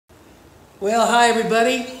Well, hi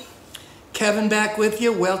everybody. Kevin back with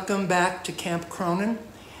you. Welcome back to Camp Cronin.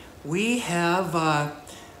 We have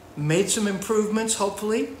made some improvements,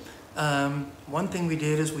 hopefully. One thing we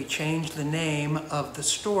did is we changed the name of the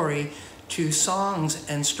story to Songs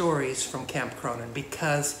and Stories from Camp Cronin,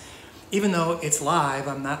 because even though it's live,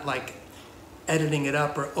 I'm not like editing it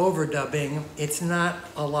up or overdubbing. It's not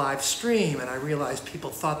a live stream, and I realized people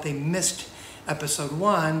thought they missed episode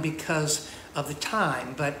 1 because of the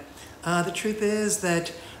time, but the truth is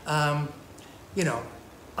that, you know,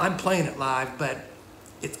 I'm playing it live, but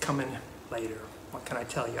it's coming later. What can I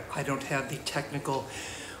tell you? I don't have the technical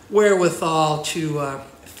wherewithal to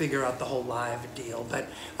figure out the whole live deal, but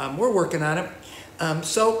we're working on it.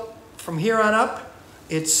 So from here on up,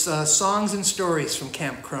 it's Songs and Stories from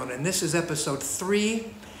Camp Cronin. This is episode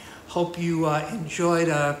 3. Hope you enjoyed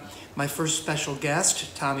my first special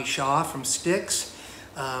guest, Tommy Shaw from Styx.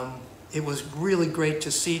 It was really great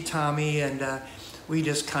to see Tommy, and we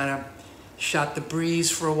just kind of shot the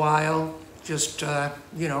breeze for a while. Just,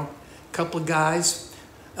 you know, a couple of guys,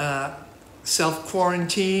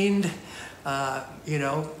 self-quarantined, you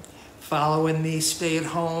know, following the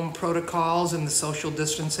stay-at-home protocols and the social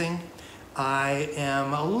distancing. I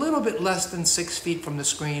am a little bit less than 6 feet from the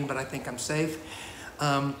screen, but I think I'm safe.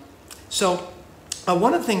 So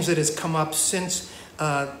one of the things that has come up since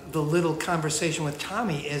the little conversation with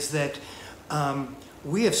Tommy is that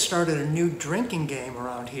we have started a new drinking game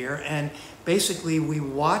around here, and basically we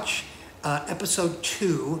watch episode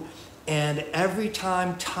 2, and every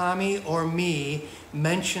time Tommy or me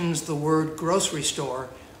mentions the word grocery store,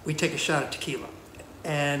 we take a shot of tequila.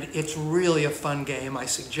 And it's really a fun game. I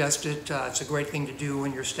suggest it. It's a great thing to do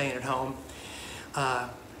when you're staying at home.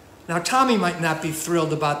 Now Tommy might not be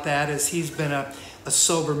thrilled about that, as he's been a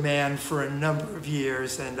sober man for a number of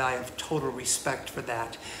years, and I have total respect for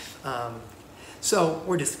that. So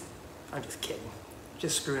I'm just kidding,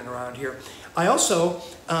 just screwing around here. I also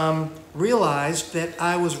realized that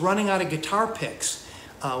I was running out of guitar picks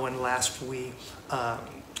when last we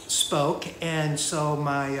spoke, and so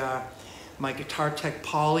my guitar tech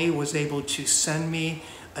Polly was able to send me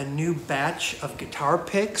a new batch of guitar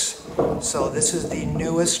picks. So this is the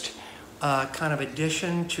newest kind of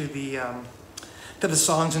addition to the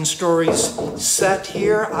Songs and Stories set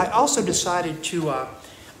here. I also decided to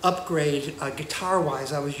upgrade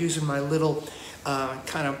guitar-wise. I was using my little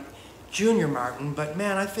kind of Junior Martin, but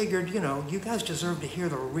man, I figured, you know, you guys deserve to hear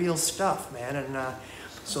the real stuff, man. And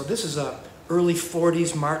so this is a early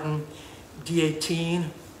 40s Martin D18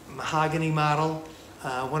 mahogany model,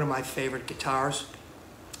 one of my favorite guitars.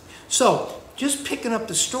 So just picking up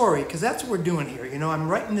the story, because that's what we're doing here. You know, I'm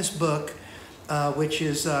writing this book, which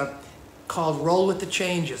is called Roll with the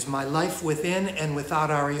Changes, My Life Within and Without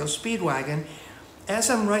REO Speedwagon. As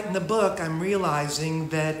I'm writing the book, I'm realizing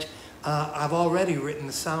that I've already written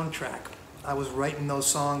the soundtrack. I was writing those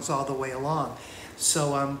songs all the way along.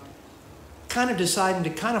 So I'm kind of deciding to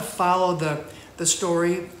kind of follow the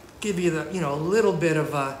story, give you the, you know, a little bit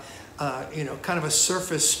of a, you know, kind of a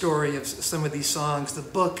surface story of some of these songs. The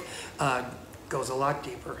book goes a lot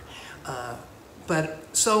deeper. But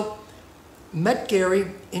so, met Gary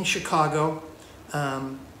in Chicago.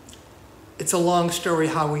 It's a long story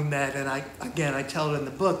how we met, and I tell it in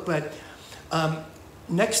the book, but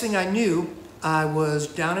next thing I knew, I was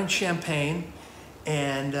down in Champaign,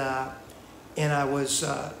 and I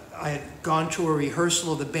had gone to a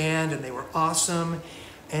rehearsal of the band, and they were awesome,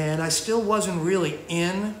 and I still wasn't really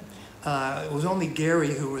in. It was only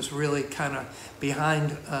Gary who was really kind of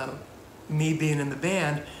behind me being in the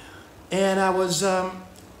band, and I was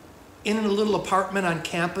in a little apartment on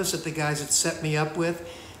campus that the guys had set me up with.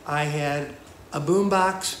 I had a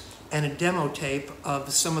boombox and a demo tape of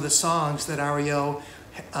some of the songs that REO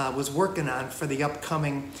was working on for the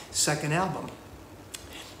upcoming second album.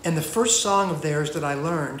 And the first song of theirs that I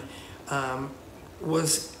learned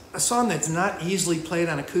was a song that's not easily played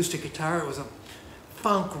on acoustic guitar. It was a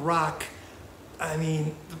funk rock. I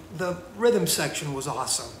mean, the rhythm section was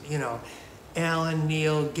awesome. You know, Alan,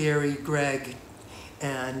 Neil, Gary, Greg,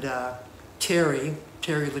 and Terry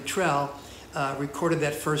Luttrell recorded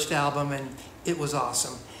that first album, and it was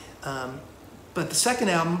awesome. But the second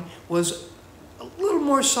album was a little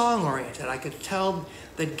more song-oriented. I could tell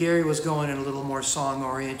that Gary was going in a little more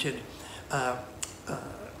song-oriented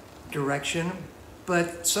direction,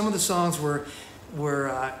 but some of the songs were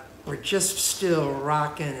just still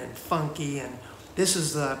rocking and funky, and this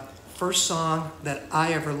is the first song that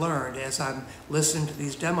I ever learned as I'm listening to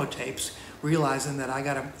these demo tapes, realizing that I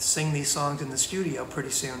gotta sing these songs in the studio pretty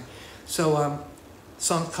soon. So a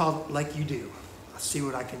song called Like You Do. I'll see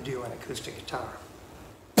what I can do on acoustic guitar.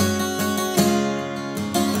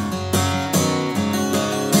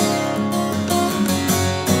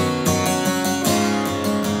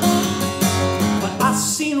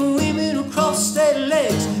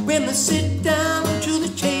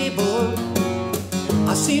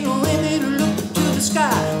 the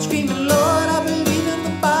sky, screaming, Lord, I believe in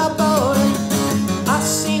the Bible. I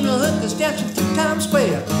seen the hookers dancing through Times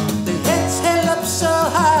Square, their heads held up so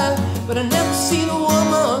high, but I never seen a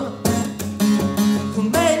woman who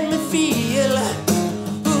made me feel,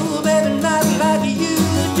 ooh, baby, not like you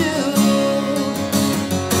do.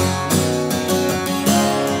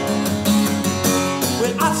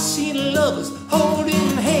 Well, I seen lovers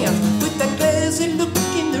holding hands with that glassy look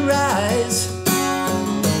in their eyes.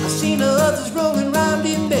 I seen others rolling round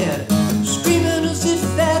in bed, screaming as if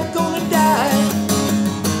they're gonna die.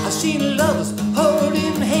 I seen lovers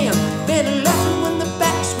holding hands, then laughing when their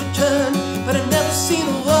backs were turned, but I never seen a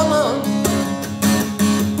woman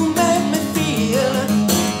who made me feel,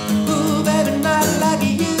 ooh, baby, not like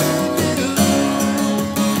you do.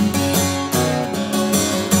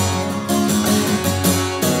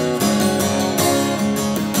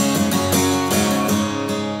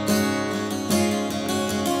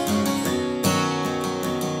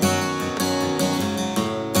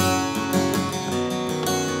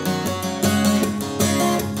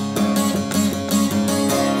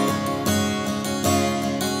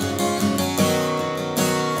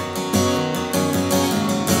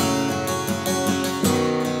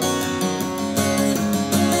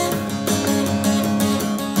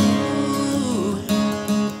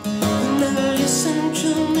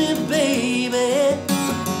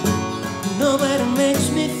 Nobody makes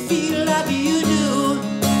me feel like you do.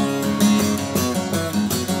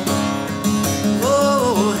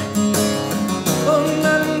 Oh, oh,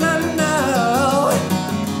 no, no, no.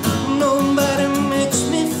 Nobody makes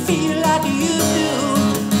me feel like you do.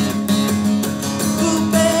 Ooh,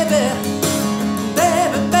 baby,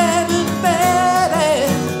 baby, baby, baby.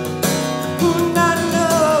 Ooh, not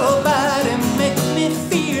nobody makes me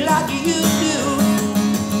feel like you do.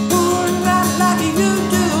 Ooh, not like you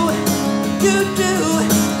do. You do,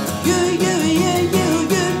 you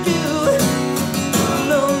do.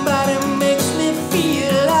 Nobody makes me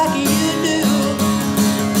feel like you do.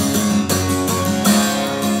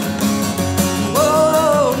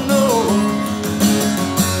 Oh, no.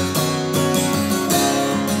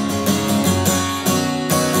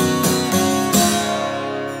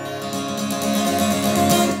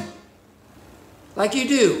 Like you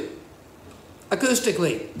do,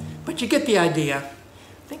 acoustically, but you get the idea. I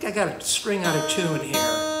think I got a string out of tune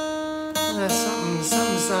here.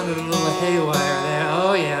 Something sounded a little haywire there.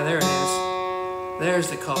 Oh yeah, there it is. There's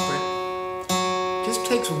the culprit. Just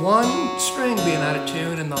takes one string being out of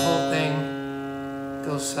tune and the whole thing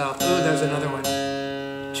goes south. Ooh, there's another one.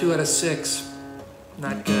 2 out of 6.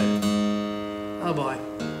 Not good. Oh boy.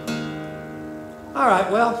 All right,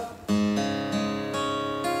 well.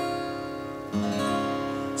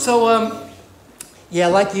 So, yeah,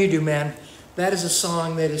 like you do, man. That is a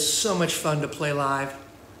song that is so much fun to play live.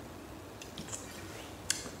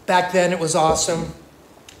 Back then it was awesome.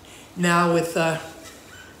 Now with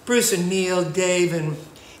Bruce and Neil, Dave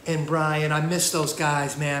and Brian, I miss those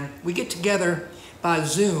guys, man. We get together by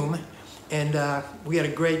Zoom, and we had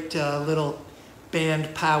a great little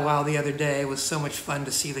band powwow the other day. It was so much fun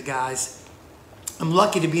to see the guys. I'm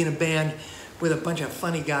lucky to be in a band with a bunch of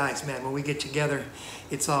funny guys, man. When we get together,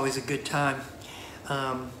 it's always a good time.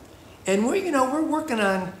 And we're working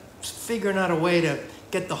on figuring out a way to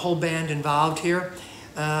get the whole band involved here.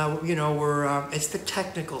 It's the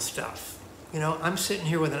technical stuff. I'm sitting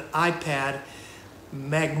here with an iPad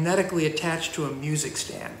magnetically attached to a music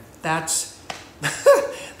stand. That's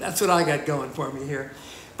what I got going for me here.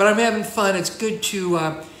 But I'm having fun. It's good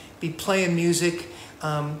to be playing music.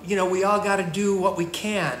 We all got to do what we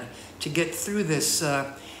can to get through this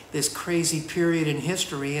crazy period in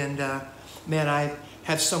history. And man, I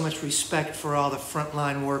have so much respect for all the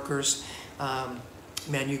frontline workers.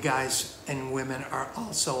 Man, you guys and women are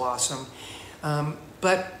all so awesome.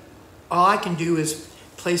 But all I can do is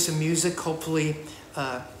play some music, hopefully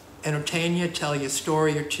entertain you, tell you a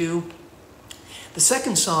story or two. The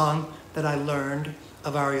second song that I learned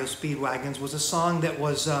of REO Speedwagons was a song that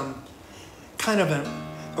was kind of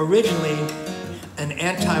originally an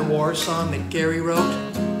anti-war song that Gary wrote.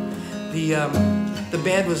 The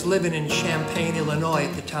band was living in Champaign, Illinois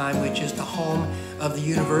at the time, which is the home of the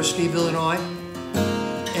University of Illinois.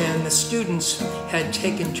 And the students had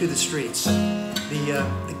taken to the streets.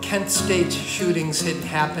 The Kent State shootings had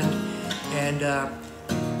happened, and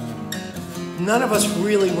none of us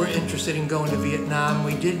really were interested in going to Vietnam.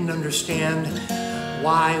 We didn't understand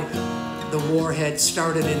why the war had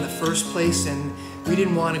started in the first place, and we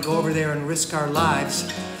didn't want to go over there and risk our lives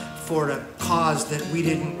for a cause that we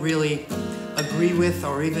didn't really agree with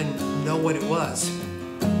or even know what it was.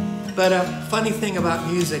 But a funny thing about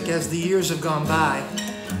music, as the years have gone by,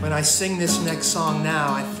 when I sing this next song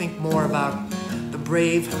now, I think more about the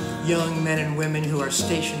brave young men and women who are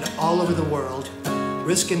stationed all over the world,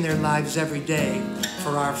 risking their lives every day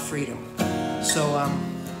for our freedom. So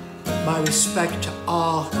my respect to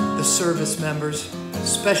all the service members,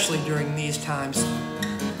 especially during these times.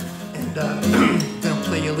 And I'm gonna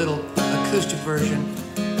play you a little acoustic version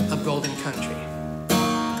of Golden Country.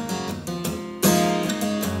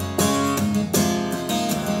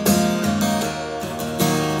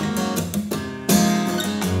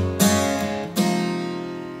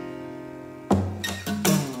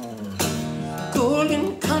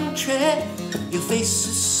 Golden country, your face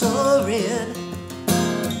is so red.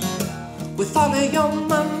 With all of your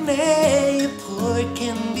money, your poor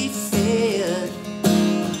can be fed.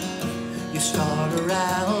 You start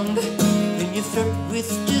around and you flirt with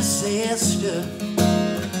disaster,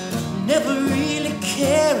 never really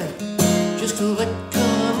caring just what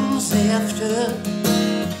comes after.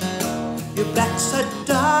 Your backs are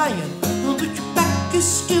dying, but your back is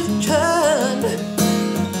still turned.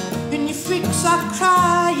 And your freaks are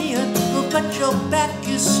crying, but your back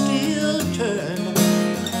is still turned.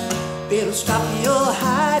 Better stop your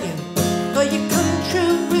hiding, or your country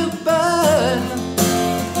will burn.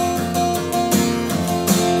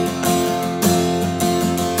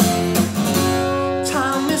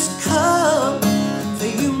 Time has come for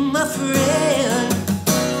you, my friend.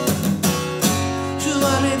 To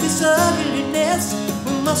all of this ugliness,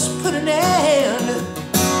 we must put an end.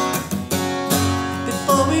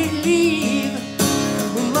 Before we leave,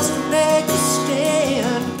 we must make a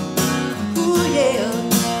stand. Ooh, yeah.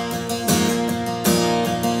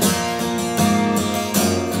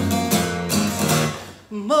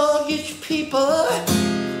 Mortgage people,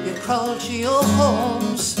 you crawl to your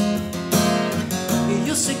homes.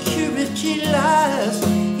 Your security lies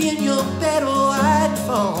in your bed of white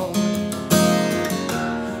foam.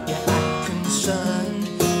 You act concerned,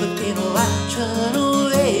 but then I turn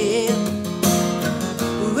away.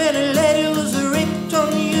 When a lady was raped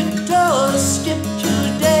on your doorstep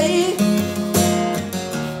today,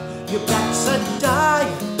 your backs are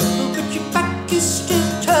dying, but your back is still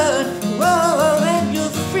turned. Whoa, and your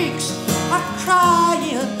freaks are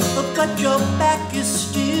crying, but your back is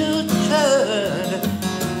still turned.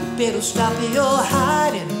 You better stop your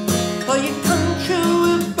hiding, or your country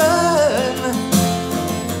will burn.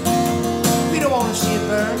 We don't want to see it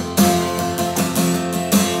burn.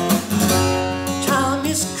 Time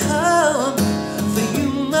has come for you,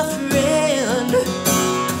 my friend.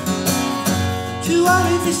 To all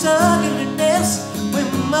of this ugliness, we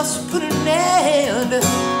must put an end.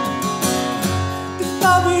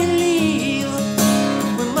 Before we leave,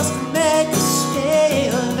 we must make a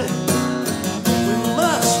stand. We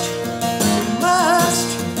must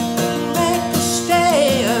make a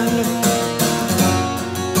stand.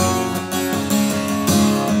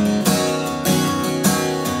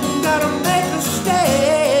 We gotta make a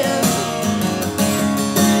stand.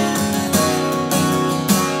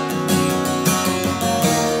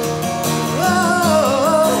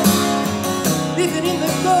 Oh, living in the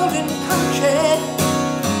golden country.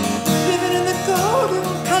 Golden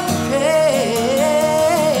country.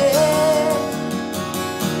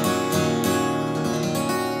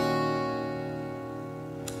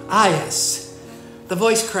 Ah yes, the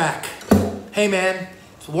voice crack. Hey man,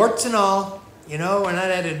 it's warts and all. You know, we're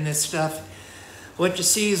not editing this stuff. What you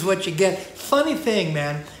see is what you get. Funny thing,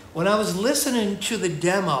 man, when I was listening to the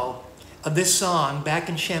demo of this song back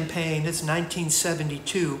in Champaign, it's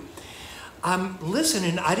 1972, I'm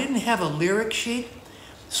listening, I didn't have a lyric sheet.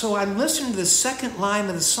 So I'm listening to the second line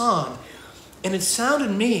of the song, and it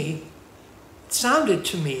sounded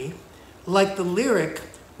to me like the lyric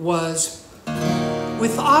was,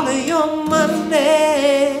 with all of your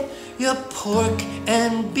money, your pork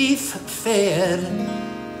and beef fed.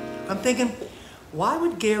 I'm thinking, why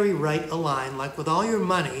would Gary write a line like, with all your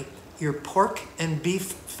money, your pork and beef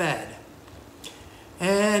fed?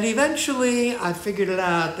 And eventually I figured it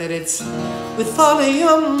out that it's, with all of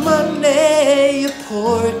your money, your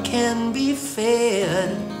poor can be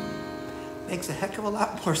fed. Makes a heck of a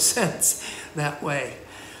lot more sense that way.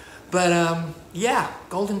 But yeah,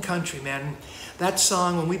 Golden Country, man. That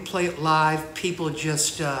song, when we play it live, people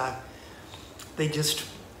just, they just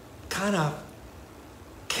kind of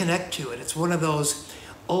connect to it. It's one of those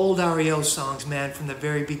old REO songs, man, from the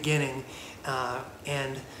very beginning.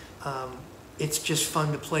 It's just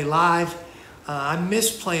fun to play live. I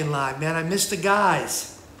miss playing live, man. I miss the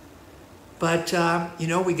guys. But, you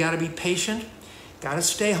know, we got to be patient. Got to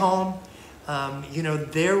stay home. You know,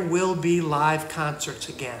 there will be live concerts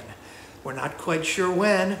again. We're not quite sure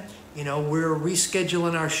when. You know, we're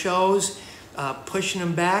rescheduling our shows. pushing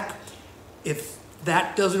them back. If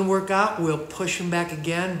that doesn't work out, we'll push them back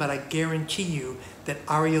again, but I guarantee you that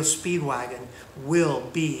REO Speedwagon will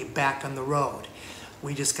be back on the road.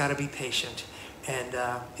 We just got to be patient. And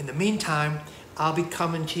in the meantime, I'll be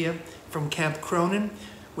coming to you from Camp Cronin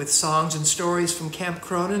with songs and stories from Camp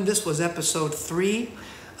Cronin. This was episode 3.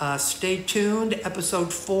 Stay tuned.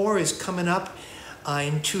 Episode 4 is coming up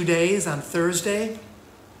in 2 days on Thursday.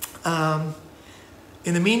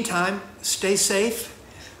 In the meantime, stay safe.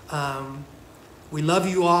 We love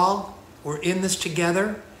you all. We're in this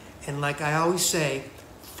together. And like I always say,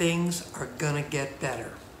 things are gonna get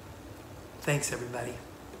better. Thanks, everybody.